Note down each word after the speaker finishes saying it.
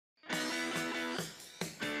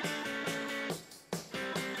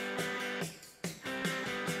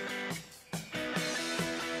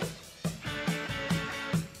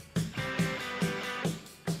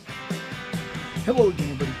Hello again,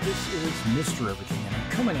 everybody. This is Mr. Everything, and I'm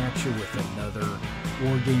coming at you with another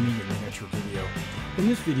Wargaming and miniature video. In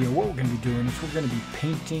this video, what we're going to be doing is we're going to be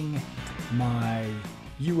painting my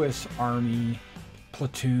U.S. Army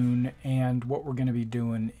platoon, and what we're going to be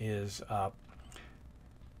doing is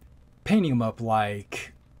painting them up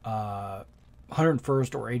like 101st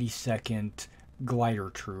or 82nd glider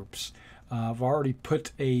troops. I've already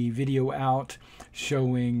put a video out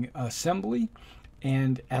showing assembly.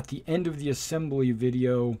 And at the end of the assembly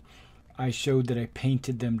video, I showed that I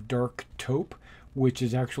painted them dark taupe, which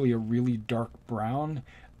is actually a really dark brown.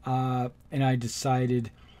 And I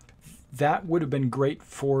decided that would have been great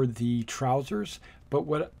for the trousers. But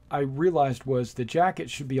what I realized was the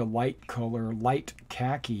jacket should be a light color, light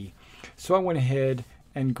khaki. So I went ahead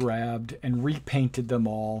and grabbed and repainted them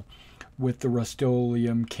all with the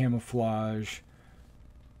Rust-Oleum camouflage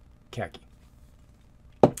khaki.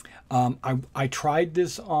 I tried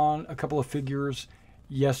this on a couple of figures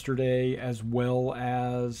yesterday, as well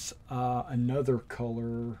as another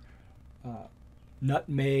color,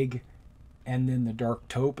 nutmeg, and then the dark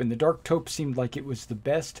taupe. And the dark taupe seemed like it was the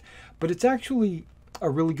best, but it's actually a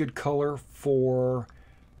really good color for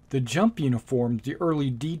the jump uniforms, the early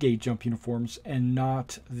D-Day jump uniforms, and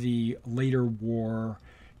not the later war,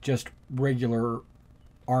 just regular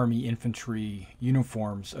Army infantry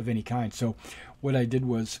uniforms of any kind. So what I did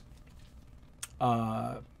was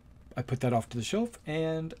I put that off to the shelf,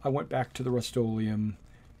 and I went back to the Rust-Oleum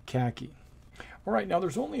khaki. All right, now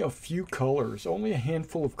there's only a few colors, only a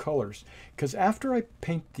handful of colors, because after I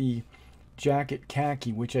paint the jacket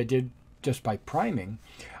khaki, which I did just by priming,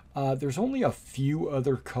 there's only a few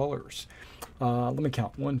other colors. Let me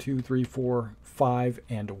count. 1, 2, 3, 4, 5,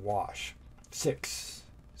 and a wash. 6,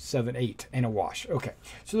 7, 8, and a wash. Okay,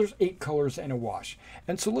 so there's 8 colors and a wash.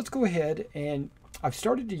 And so let's go ahead, and I've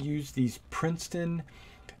started to use these Princeton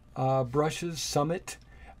brushes, Summit.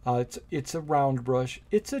 It's a round brush.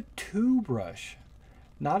 It's a 2 brush,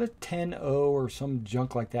 not a 10-0 or some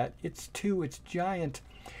junk like that. It's 2. It's giant.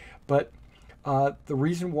 But the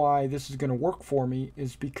reason why this is going to work for me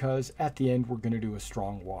is because at the end we're going to do a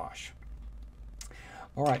strong wash.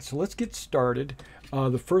 All right, so let's get started.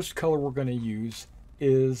 The first color we're going to use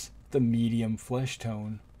is the medium flesh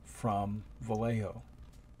tone from Vallejo.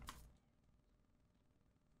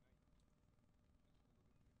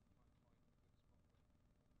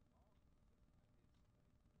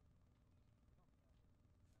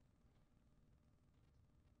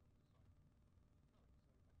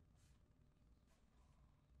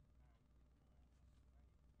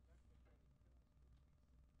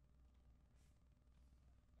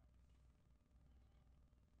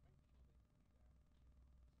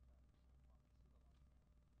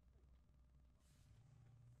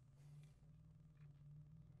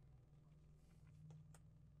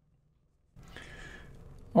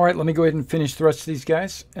 All right, let me go ahead and finish the rest of these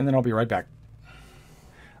guys, and then I'll be right back.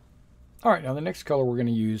 All right, now the next color we're going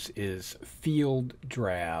to use is Field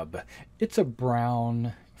Drab. It's a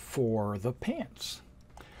brown for the pants.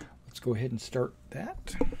 Let's go ahead and start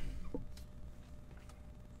that.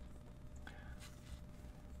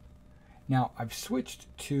 Now I've switched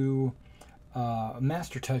to a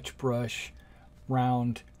Master Touch brush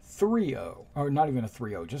round 3.0, or not even a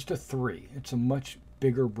 3.0, just a 3. It's a much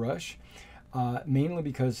bigger brush. Mainly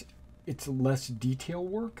because it's less detail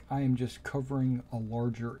work. I am just covering a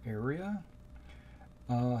larger area.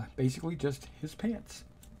 Basically just his pants.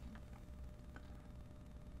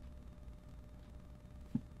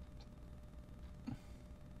 I'm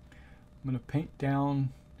going to paint down,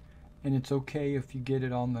 and it's okay if you get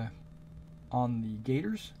it on the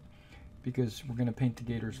gaiters, because we're going to paint the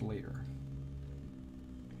gaiters later.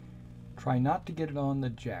 Try not to get it on the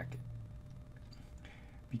jacket,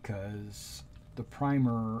 because the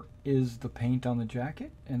primer is the paint on the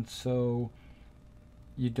jacket, and so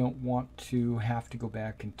you don't want to have to go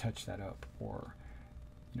back and touch that up or,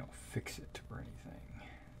 you know, fix it or anything.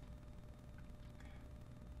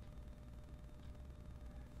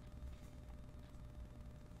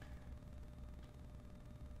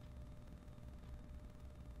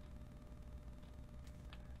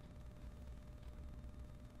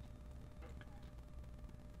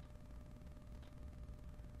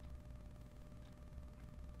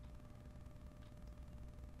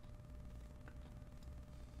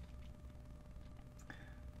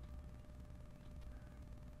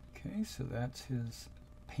 Okay, so that's his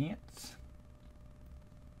pants.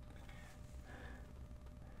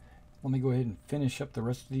 Let me go ahead and finish up the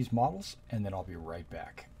rest of these models, and then I'll be right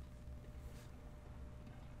back.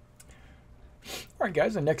 All right,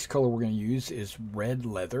 guys, the next color we're going to use is red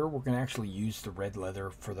leather. We're going to actually use the red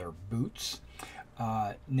leather for their boots.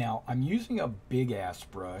 Now I'm using a big ass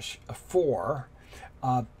brush, a 4,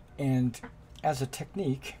 and as a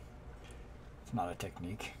technique, it's not a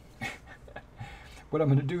technique. What I'm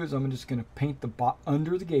going to do is I'm just going to paint the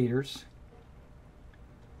under the gaiters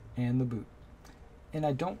and the boot. And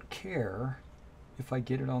I don't care if I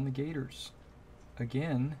get it on the gaiters.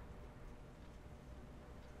 Again,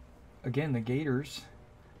 the gaiters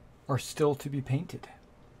are still to be painted.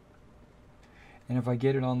 And if I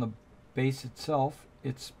get it on the base itself,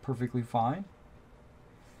 it's perfectly fine,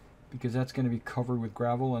 because that's going to be covered with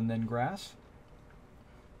gravel and then grass.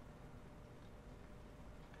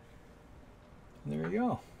 There you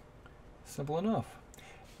go. Simple enough.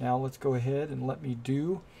 Now let's go ahead and let me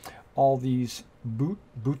do all these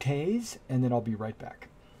bouteilles, and then I'll be right back.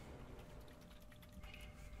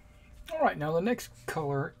 All right, now the next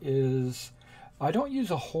color is, I don't use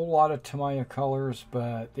a whole lot of Tamiya colors,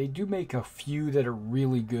 but they do make a few that are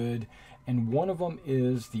really good, and one of them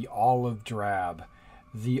is the olive drab.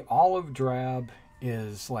 The olive drab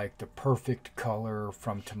is like the perfect color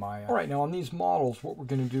from Tamiya. All right, now on these models, what we're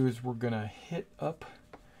going to do is we're going to hit up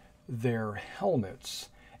their helmets,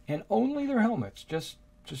 and only their helmets, just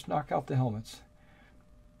knock out the helmets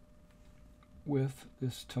with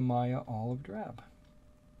this Tamiya olive drab.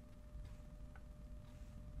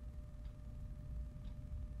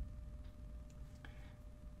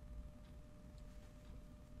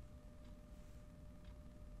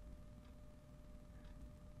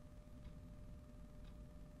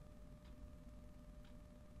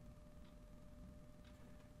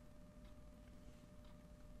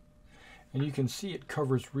 And you can see it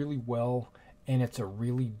covers really well, and it's a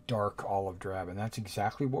really dark olive drab, and that's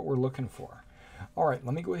exactly what we're looking for. All right,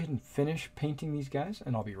 let me go ahead and finish painting these guys,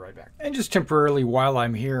 and I'll be right back. And just temporarily while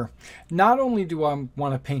I'm here, not only do I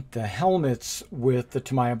want to paint the helmets with the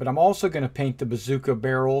Tamiya, but I'm also going to paint the bazooka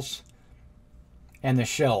barrels and the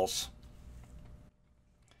shells.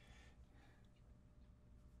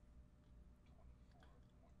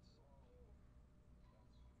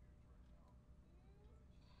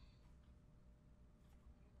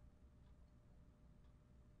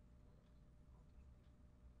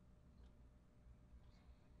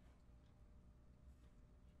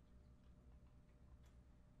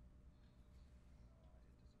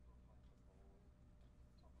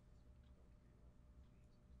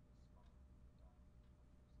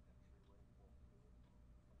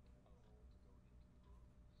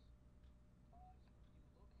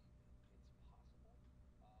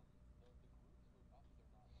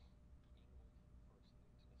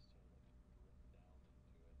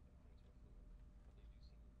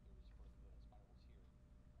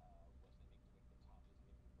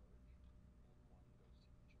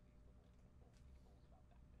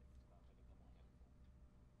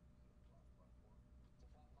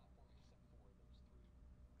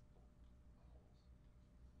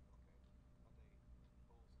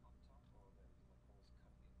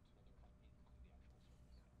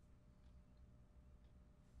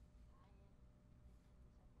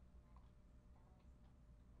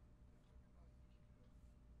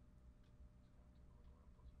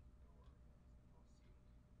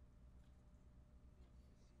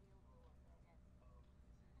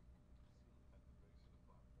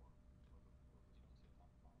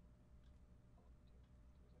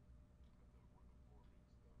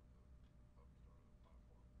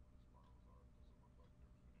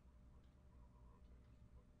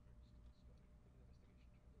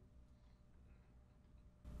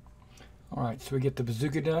 All right, so we get the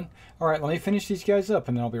bazooka done. All right, let me finish these guys up,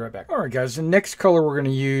 and then I'll be right back. All right, guys, the next color we're going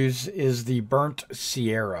to use is the Burnt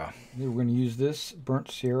Sierra. We're going to use this Burnt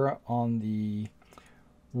Sierra on the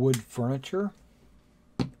wood furniture.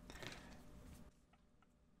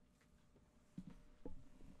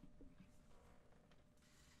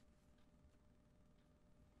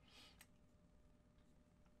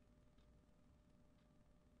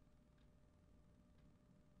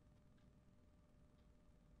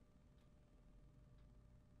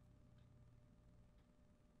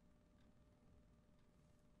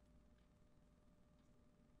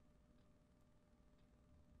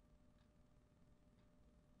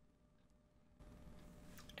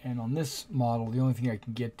 And on this model, the only thing I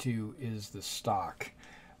can get to is the stock.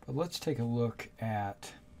 But let's take a look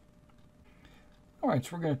at... All right,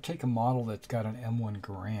 so we're going to take a model that's got an M1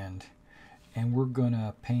 Garand, and we're going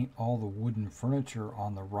to paint all the wooden furniture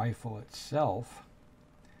on the rifle itself,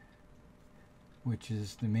 which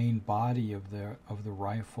is the main body of the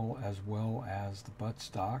rifle, as well as the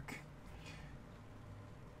buttstock.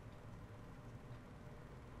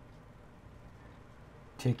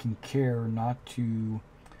 Taking care not to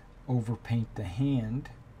overpaint the hand.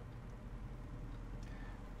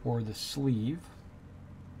 or the sleeve.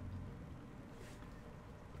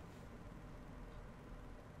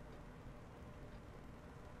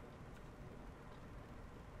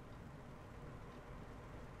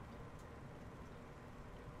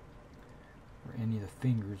 Any of the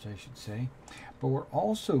fingers, I should say. But we're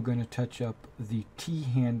also going to touch up the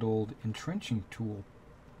T-handled entrenching tool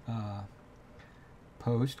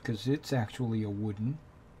post, because it's actually a wooden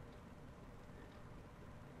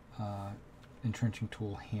entrenching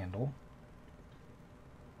tool handle.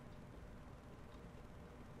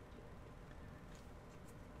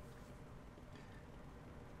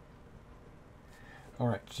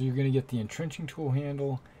 Alright, so you're going to get the entrenching tool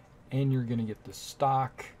handle, and you're going to get the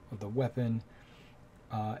stock of the weapon,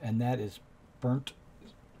 and that is burnt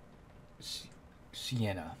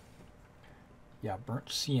sienna. Yeah,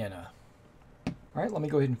 burnt sienna. Alright, let me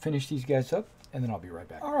go ahead and finish these guys up, and then I'll be right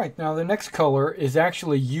back. Alright, now the next color is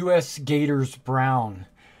actually US Gators Brown.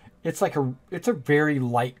 It's a very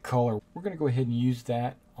light color. We're going to go ahead and use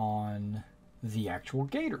that on the actual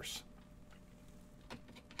gators.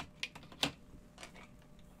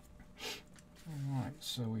 Alright,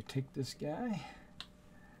 so we take this guy,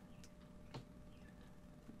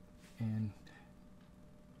 and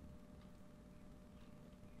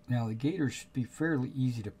now the gators should be fairly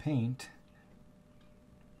easy to paint.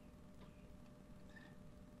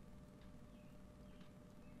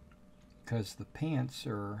 Because the pants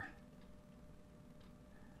are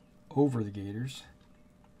over the gators,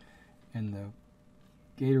 and the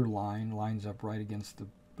gator line lines up right against the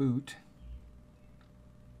boot.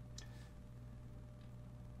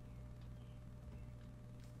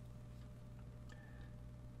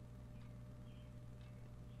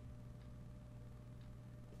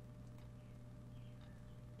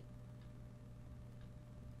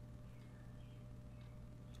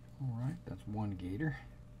 All right, that's one gator.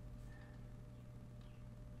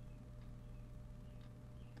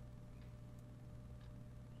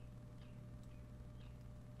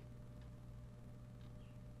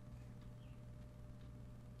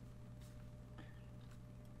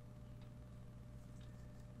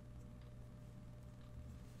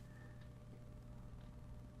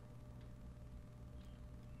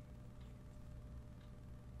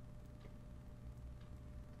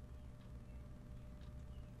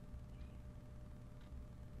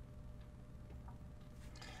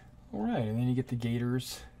 All right, and then you get the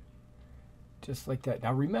gators just like that.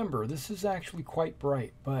 Now remember, this is actually quite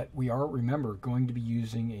bright, but we are, remember, going to be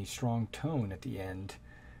using a strong tone at the end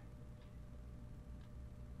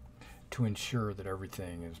to ensure that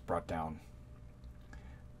everything is brought down.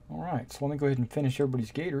 All right, so let me go ahead and finish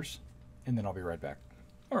everybody's gators, and then I'll be right back.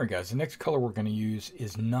 All right, guys, the next color we're going to use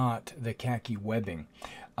is not the khaki webbing.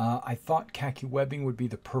 I thought khaki webbing would be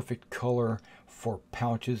the perfect color for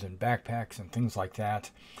pouches and backpacks and things like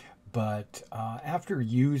that. But after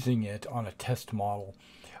using it on a test model,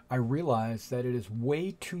 I realized that it is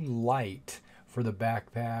way too light for the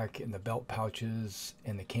backpack and the belt pouches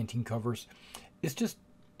and the canteen covers. It's just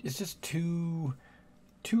too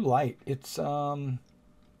light. It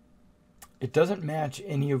doesn't match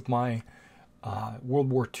any of my World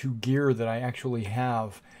War II gear that I actually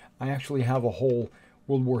have. I actually have a whole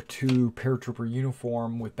World War II paratrooper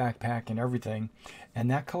uniform with backpack and everything, and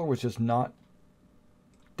that color was just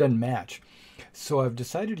doesn't match. So I've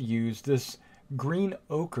decided to use this green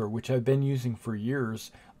ochre, which I've been using for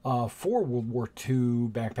years for World War II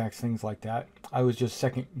backpacks, things like that. I was just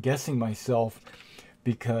second guessing myself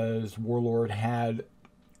because Warlord had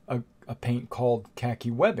a paint called khaki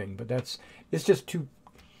webbing, but it's too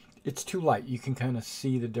light. You can kind of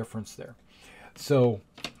see the difference there. So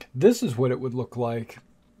this is what it would look like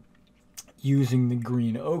using the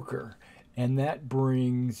green ochre. And that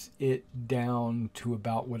brings it down to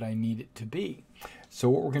about what I need it to be. So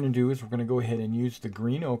what we're going to do is we're going to go ahead and use the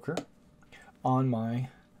green ochre on my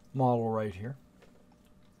model right here.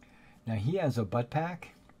 Now he has a butt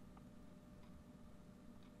pack.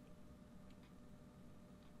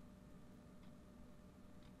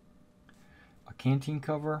 A canteen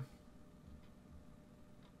cover.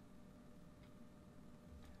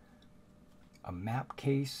 A map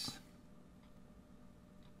case.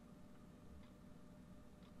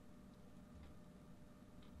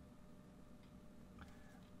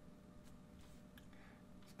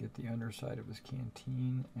 Get the underside of his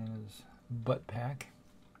canteen and his butt pack,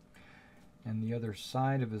 and the other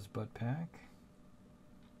side of his butt pack.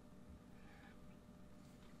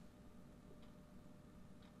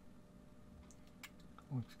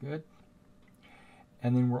 Looks good.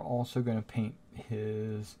 And then we're also going to paint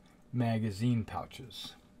his magazine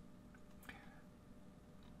pouches.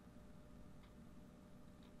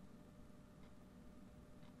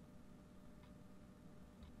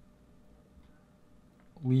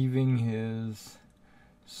 leaving his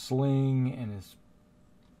sling and his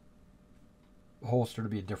holster to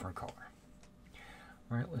be a different color.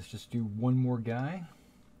 All right, let's just do one more guy.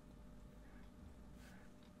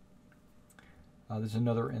 There's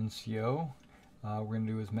another NCO. We're going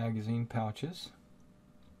to do his magazine pouches.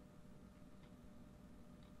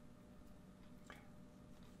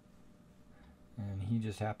 And he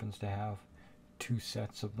just happens to have 2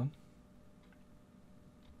 sets of them.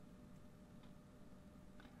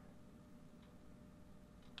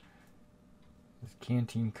 His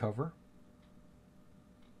canteen cover.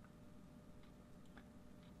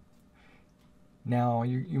 Now,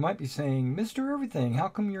 you might be saying, Mr. Everything, how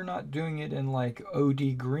come you're not doing it in like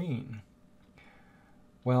OD green?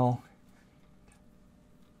 Well,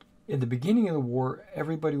 in the beginning of the war,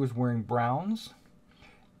 everybody was wearing browns,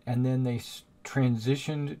 and then they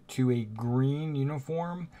transitioned to a green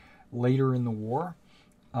uniform later in the war.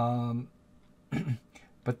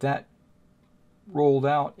 But that rolled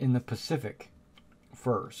out in the Pacific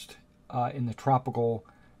first, in the tropical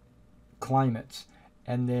climates,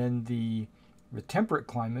 and then the temperate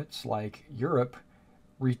climates like Europe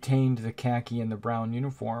retained the khaki and the brown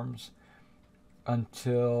uniforms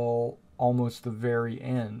until almost the very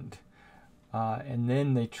end, and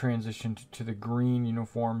then they transitioned to the green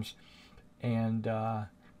uniforms. And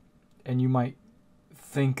you might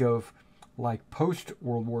think of like post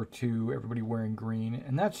World War II everybody wearing green,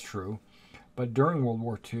 and that's true, but during World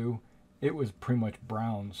War II it was pretty much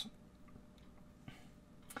browns.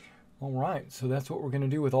 All right, so that's what we're going to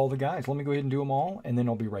do with all the guys. Let me go ahead and do them all, and then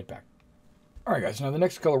I'll be right back. All right, guys, now the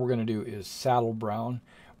next color we're going to do is saddle brown.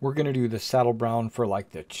 We're going to do the saddle brown for like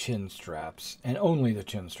the chin straps, and only the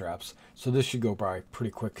chin straps. So this should go by pretty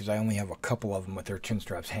quick because I only have a couple of them with their chin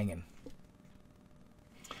straps hanging.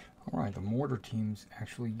 All right, the mortar team's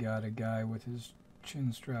actually got a guy with his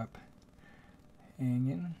chin strap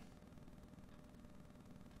hanging.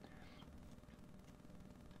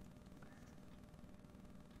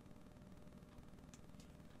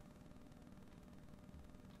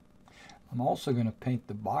 I'm also going to paint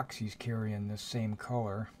the box he's carrying this same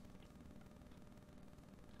color.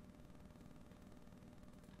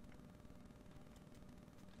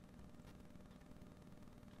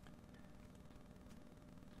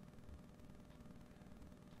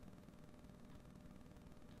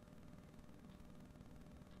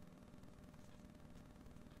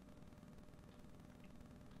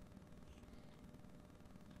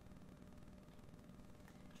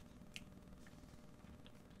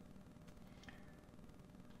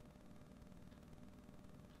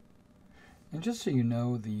 And just so you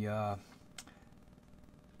know, the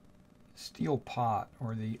steel pot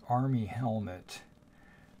or the army helmet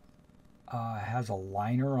has a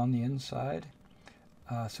liner on the inside.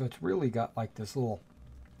 So it's really got like this little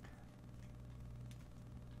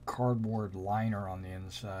cardboard liner on the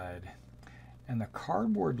inside. And the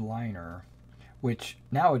cardboard liner, which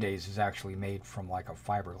nowadays is actually made from like a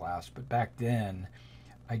fiberglass, but back then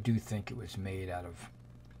I do think it was made out of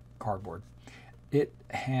cardboard. It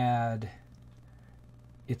had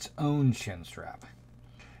its own chin strap,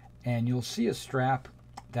 and you'll see a strap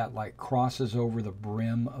that like crosses over the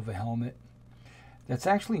brim of a helmet. That's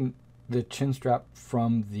actually the chin strap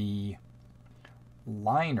from the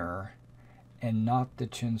liner and not the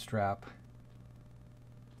chin strap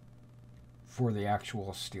for the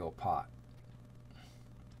actual steel pot.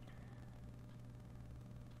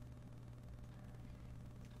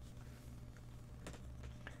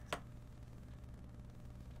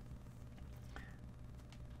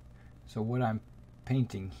 So what I'm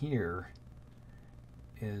painting here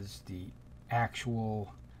is the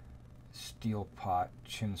actual steel pot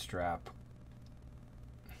chin strap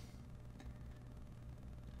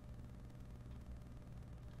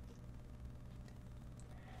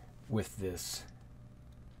with this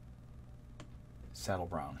saddle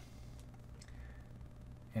brown.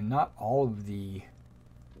 And not all of these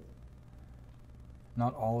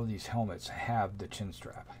helmets have the chin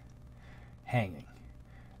strap hanging.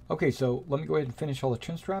 Okay, so let me go ahead and finish all the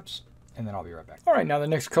chin straps, and then I'll be right back. All right, now the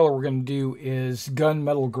next color we're going to do is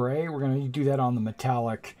gunmetal gray. We're going to do that on the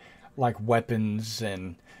metallic, like weapons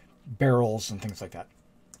and barrels and things like that.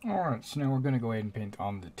 All right, so now we're going to go ahead and paint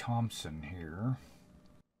on the Thompson here.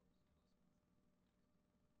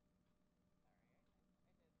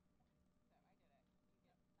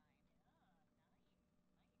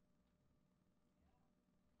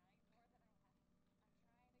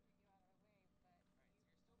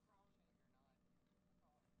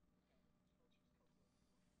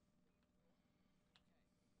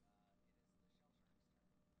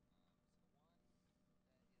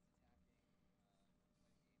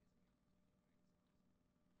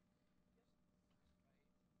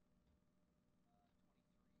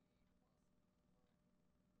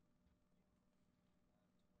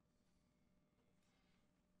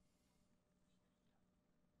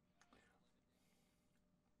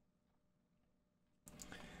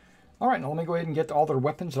 All right, now let me go ahead and get all their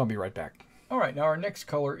weapons and I'll be right back. All right, now our next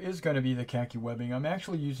color is going to be the khaki webbing. I'm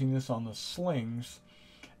actually using this on the slings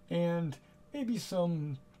and maybe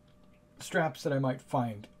some straps that I might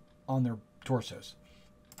find on their torsos.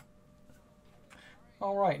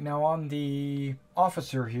 All right, now on the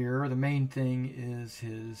officer here, the main thing is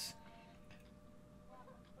his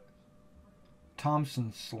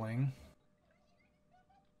Thompson sling.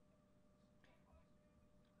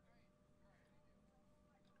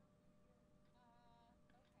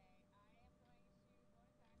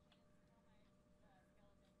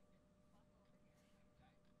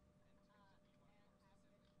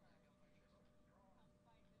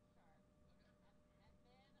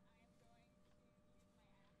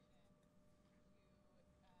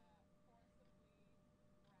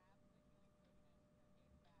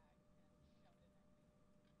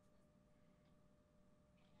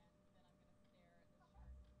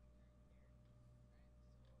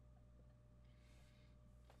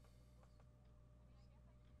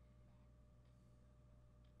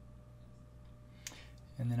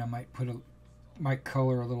 And then I might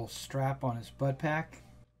color a little strap on his butt pack.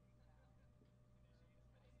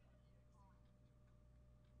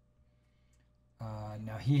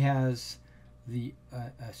 Now he has the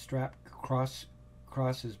a strap across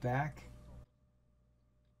his back.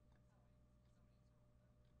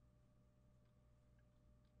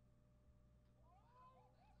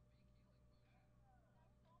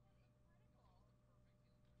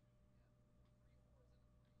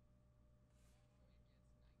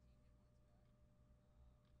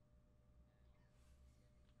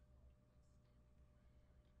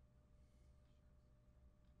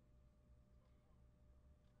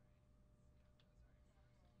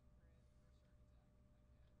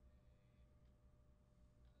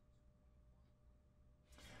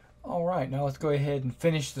 All right, now let's go ahead and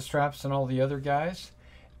finish the straps on all the other guys,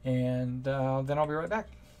 and then I'll be right back.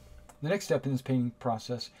 The next step in this painting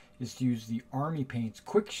process is to use the Army Paints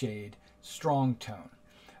Quick Shade Strong Tone.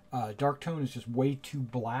 Dark tone is just way too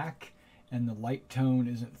black, and the light tone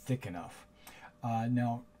isn't thick enough.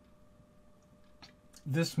 Now,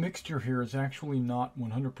 this mixture here is actually not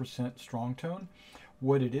 100% strong tone.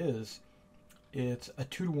 What it is, it's a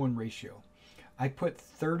 2-to-1 ratio. I put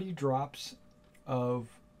 30 drops of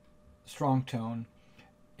strong tone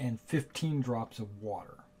and 15 drops of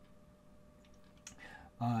water.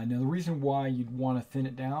 Now the reason why you'd want to thin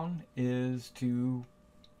it down is to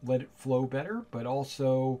let it flow better, but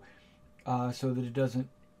also so that it doesn't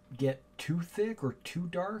get too thick or too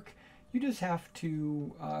dark. You just have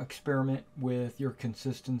to experiment with your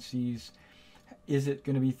consistencies. Is it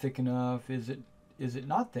going to be thick enough? Is it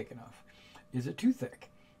not thick enough? Is it too thick?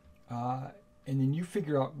 And then you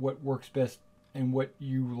figure out what works best and what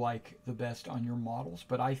you like the best on your models.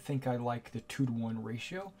 But I think I like the 2-to-1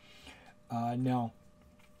 ratio. Now,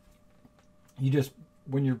 you just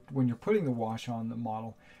when you're putting the wash on the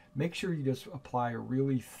model, make sure you just apply a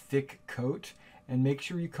really thick coat and make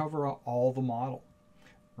sure you cover all the model.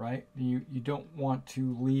 Right? You don't want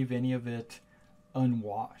to leave any of it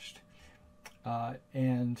unwashed.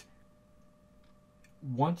 And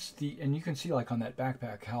you can see like on that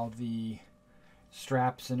backpack how the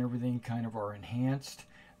straps and everything kind of are enhanced.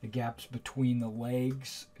 The gaps between the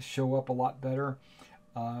legs show up a lot better.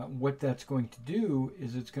 What that's going to do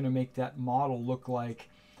is it's going to make that model look like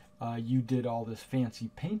you did all this fancy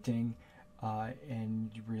painting,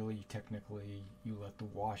 and you really technically you let the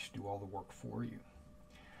wash do all the work for you.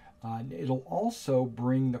 It'll also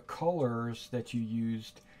bring the colors that you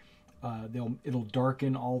used. It'll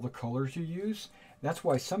darken all the colors you use. That's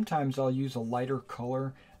why sometimes I'll use a lighter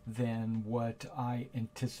color than what I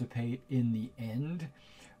anticipate in the end,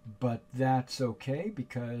 but that's okay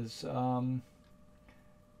because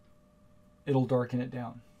it'll darken it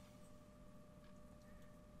down.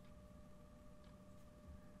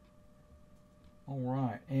 All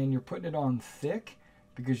right, and you're putting it on thick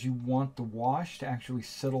because you want the wash to actually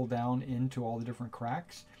settle down into all the different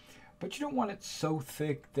cracks, but you don't want it so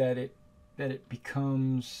thick that it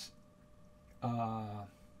becomes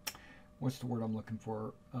what's the word I'm looking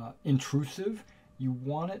for? Intrusive. You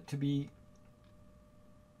want it to be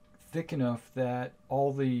thick enough that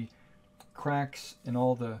all the cracks and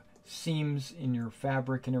all the seams in your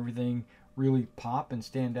fabric and everything really pop and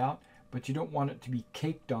stand out, but you don't want it to be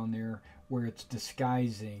caked on there where it's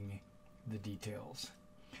disguising the details.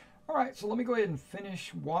 All right, so let me go ahead and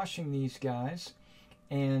finish washing these guys.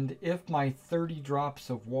 And if my 30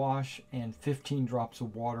 drops of wash and 15 drops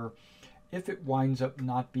of water, if it winds up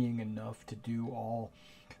not being enough to do all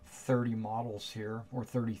 30 models here, or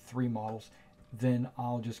 33 models, then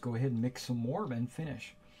I'll just go ahead and mix some more and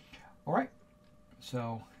finish. All right,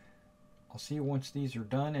 so I'll see you once these are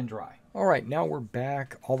done and dry. All right, now we're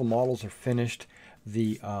back. All the models are finished.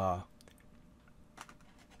 The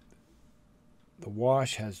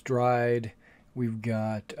wash has dried. We've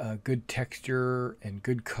got good texture and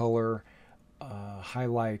good color.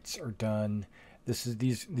 Highlights are done.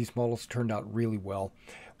 These models turned out really well.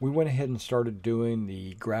 We went ahead and started doing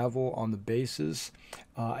the gravel on the bases.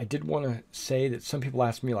 I did want to say that some people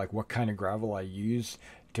ask me like what kind of gravel I use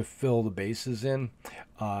to fill the bases in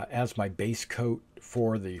as my base coat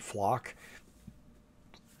for the flock.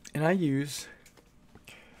 And I use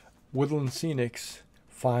Woodland Scenic's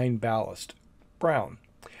Fine Ballast Brown.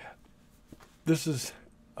 This is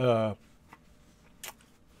I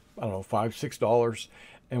don't know, $5, $6.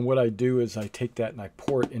 And what I do is I take that and I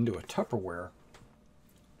pour it into a Tupperware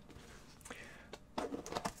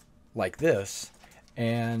like this.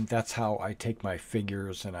 And that's how I take my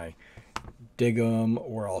figures and I dig them,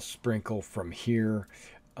 or I'll sprinkle from here.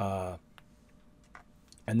 And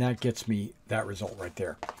that gets me that result right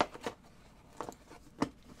there.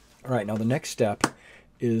 All right, now the next step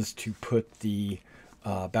is to put the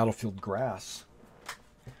battlefield grass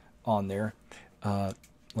on there. Let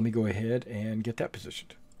me go ahead and get that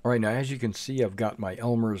positioned. All right, now as you can see, I've got my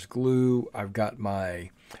Elmer's glue. I've got my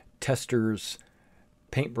Tester's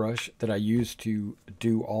paintbrush that I use to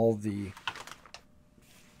do all the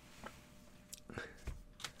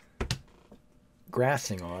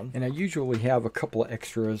grassing on. And I usually have a couple of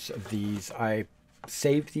extras of these. I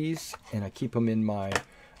save these and I keep them in my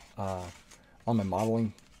on my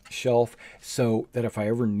modeling shelf so that if I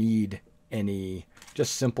ever need any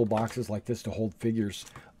just simple boxes like this to hold figures,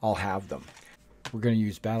 I'll have them. We're going to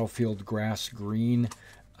use Battlefield Grass Green.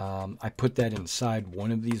 I put that inside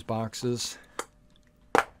one of these boxes.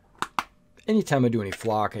 Anytime I do any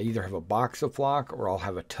flock, I either have a box of flock or I'll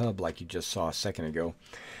have a tub like you just saw a second ago.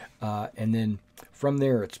 And then from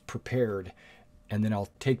there it's prepared. And then I'll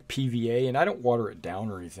take PVA, and I don't water it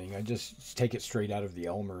down or anything. I just take it straight out of the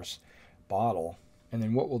Elmer's bottle. And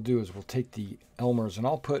then what we'll do is we'll take the Elmer's, and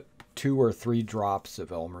I'll put 2 or 3 drops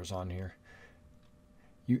of Elmer's on here.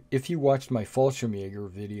 If you watched my Fallschirmjäger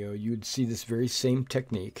video, you would see this very same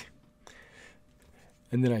technique.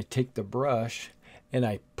 And then I take the brush and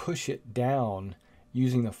I push it down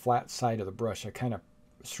using the flat side of the brush. I kind of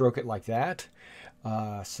stroke it like that.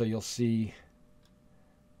 So you'll see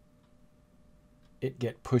it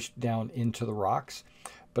get pushed down into the rocks.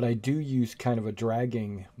 But I do use kind of a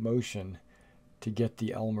dragging motion to get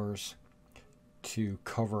the Elmer's to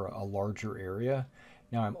cover a larger area.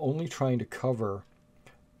 Now I'm only trying to cover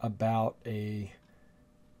about a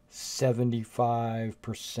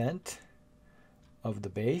 75% of the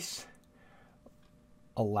base,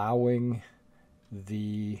 allowing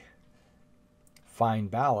the fine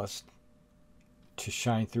ballast to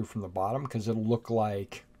shine through from the bottom, because it'll look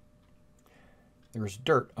like there's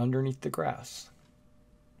dirt underneath the grass.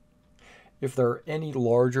 If there are any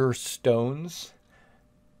larger stones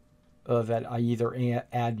that I either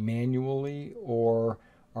add manually or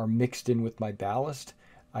are mixed in with my ballast,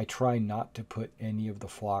 I try not to put any of the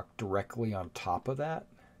flock directly on top of that.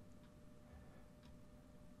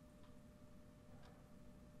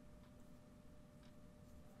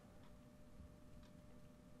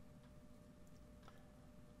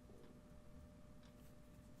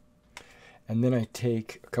 And then I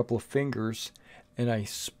take a couple of fingers and I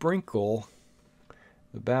sprinkle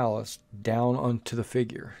the ballast down onto the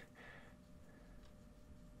figure.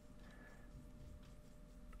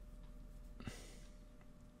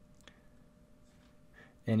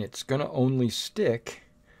 And it's going to only stick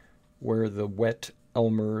where the wet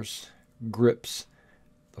Elmer's grips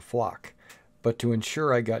the flock. But to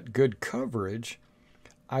ensure I got good coverage,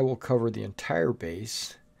 I will cover the entire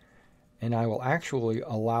base, and I will actually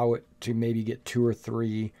allow it to maybe get 2 or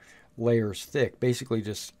 3 layers thick, basically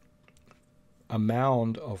just a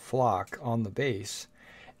mound of flock on the base.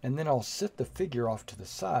 And then I'll sit the figure off to the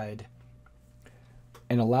side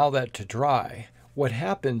and allow that to dry. What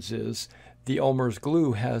happens is the Elmer's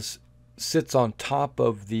glue sits on top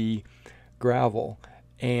of the gravel,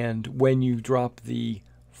 and when you drop the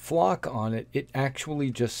flock on it, it actually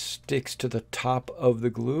just sticks to the top of the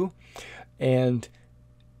glue. And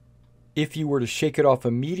if you were to shake it off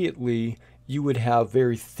immediately, you would have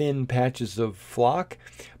very thin patches of flock,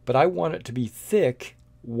 but I want it to be thick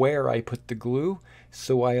where I put the glue,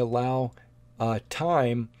 so I allow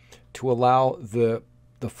time to allow the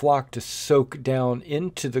flock to soak down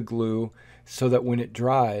into the glue, so that when it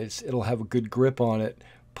dries, it'll have a good grip on it,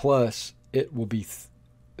 plus it will be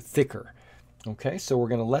thicker. Okay, so we're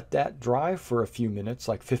going to let that dry for a few minutes,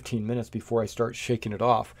 like 15 minutes, before I start shaking it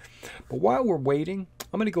off. But while we're waiting,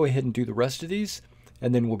 I'm going to go ahead and do the rest of these,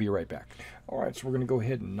 and then we'll be right back. All right, so we're going to go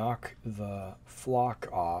ahead and knock the flock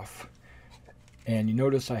off. And you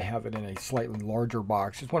notice I have it in a slightly larger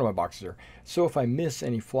box. It's one of my boxes there. So if I miss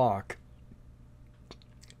any flock,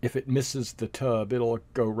 if it misses the tub, it'll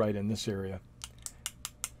go right in this area.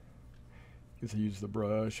 I use the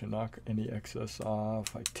brush and knock any excess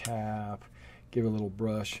off. I tap, give it a little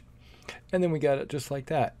brush, and then we got it just like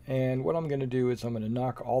that. And what I'm going to do is I'm going to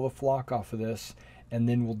knock all the flock off of this, and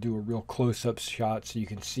then we'll do a real close-up shot so you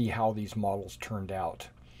can see how these models turned out.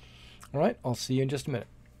 All right, I'll see you in just a minute.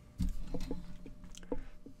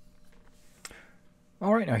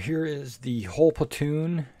 All right, now here is the whole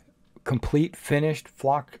platoon, complete, finished,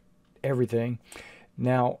 flock, everything.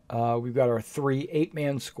 Now we've got our 3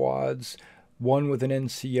 8-man squads, one with an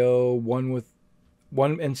NCO, one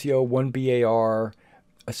NCO, one BAR,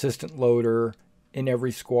 assistant loader in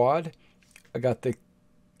every squad. I got the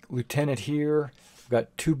lieutenant here. I've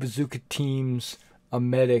got 2 bazooka teams, a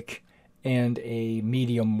medic, and a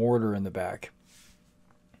medium mortar in the back.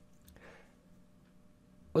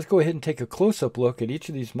 Let's go ahead and take a close-up look at each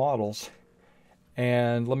of these models,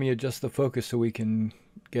 and let me adjust the focus so we can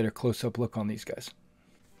get a close-up look on these guys.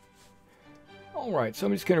 Alright, so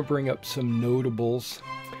I'm just going to bring up some notables.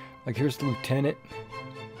 Like here's the lieutenant.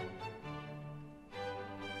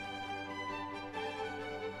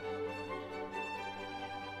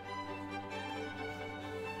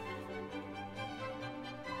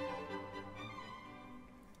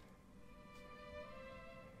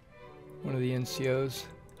 One of the NCOs.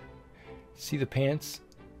 See the pants?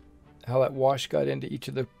 How that wash got into each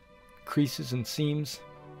of the creases and seams?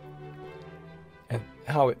 And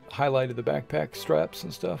how it highlighted the backpack straps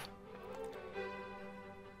and stuff.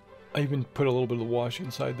 I even put a little bit of the wash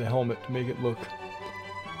inside the helmet to make it look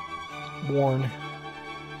worn.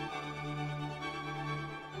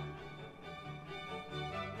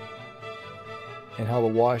 And how the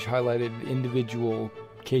wash highlighted individual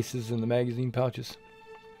cases in the magazine pouches.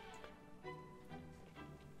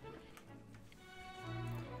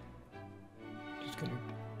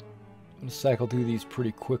 I'm going to cycle through these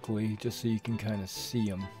pretty quickly just so you can kind of see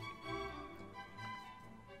them.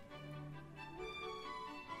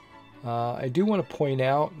 I do want to point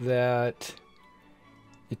out that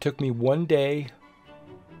it took me 1 day,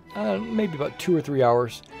 maybe about 2 or 3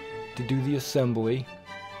 hours to do the assembly.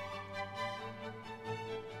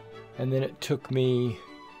 And then it took me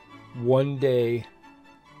 1 day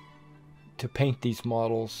to paint these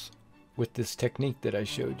models with this technique that I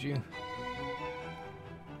showed you.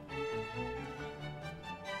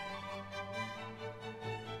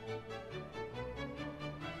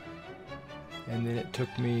 And then it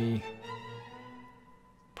took me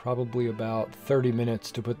probably about 30 minutes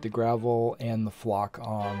to put the gravel and the flock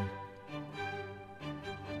on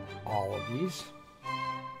all of these.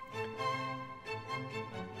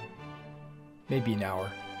 Maybe an hour.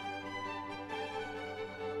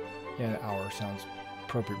 Yeah, an hour sounds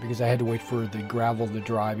appropriate because I had to wait for the gravel to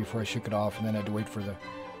dry before I shook it off, and then I had to wait for the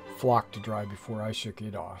flock to dry before I shook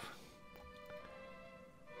it off.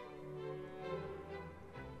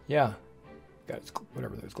 Yeah. Got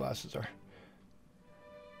whatever those glasses are.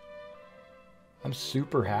 I'm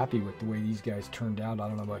super happy with the way these guys turned out. I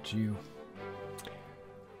don't know about you.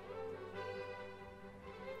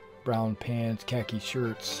 Brown pants, khaki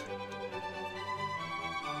shirts,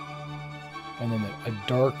 and then a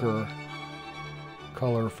darker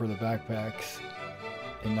color for the backpacks,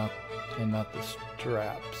 and not the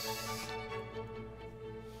straps.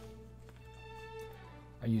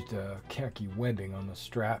 I used a khaki webbing on the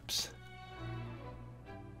straps.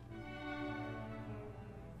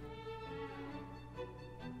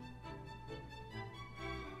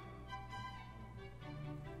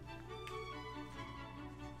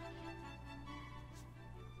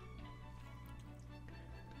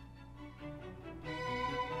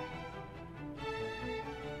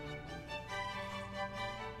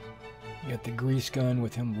 You got the grease gun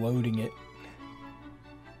with him loading it.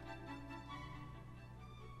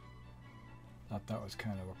 Thought that was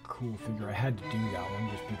kind of a cool figure. I had to do that one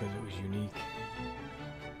just because it was unique.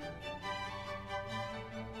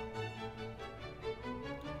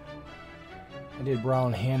 I did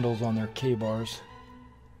brown handles on their K-bars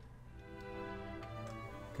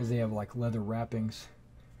because they have like leather wrappings.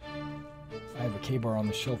 I have a K-bar on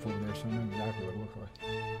the shelf over there, so I know exactly what it looks like.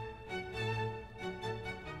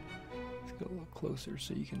 Let's go a little closer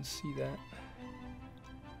so you can see that.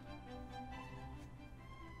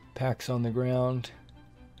 Packs on the ground.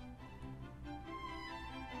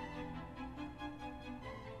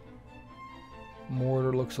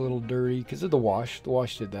 Mortar looks a little dirty because of the wash. The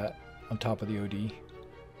wash did that on top of the OD.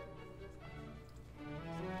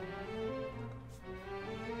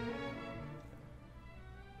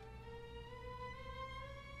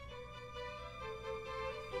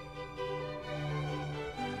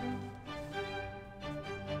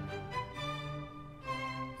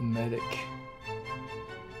 medic.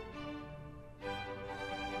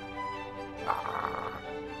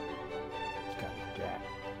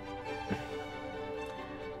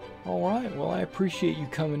 Alright, well, I appreciate you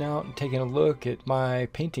coming out and taking a look at my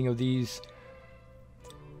painting of these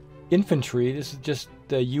infantry. This is just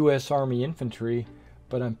the U.S. Army infantry,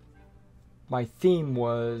 but my theme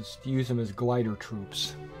was to use them as glider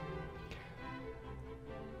troops.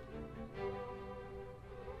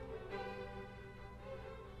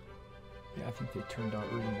 Yeah, I think they turned out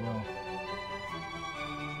really well.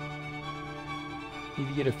 Need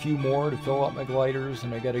to get a few more to fill out my gliders,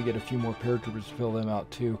 and I got to get a few more paratroopers to fill them out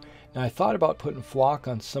too. Now I thought about putting flock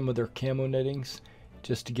on some of their camo nettings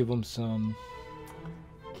just to give them some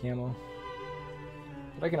camo,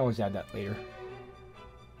 but I can always add that later.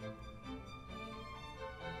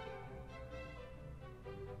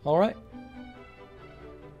 Alright.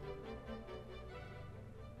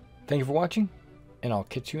 Thank you for watching, and I'll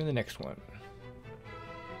catch you in the next one.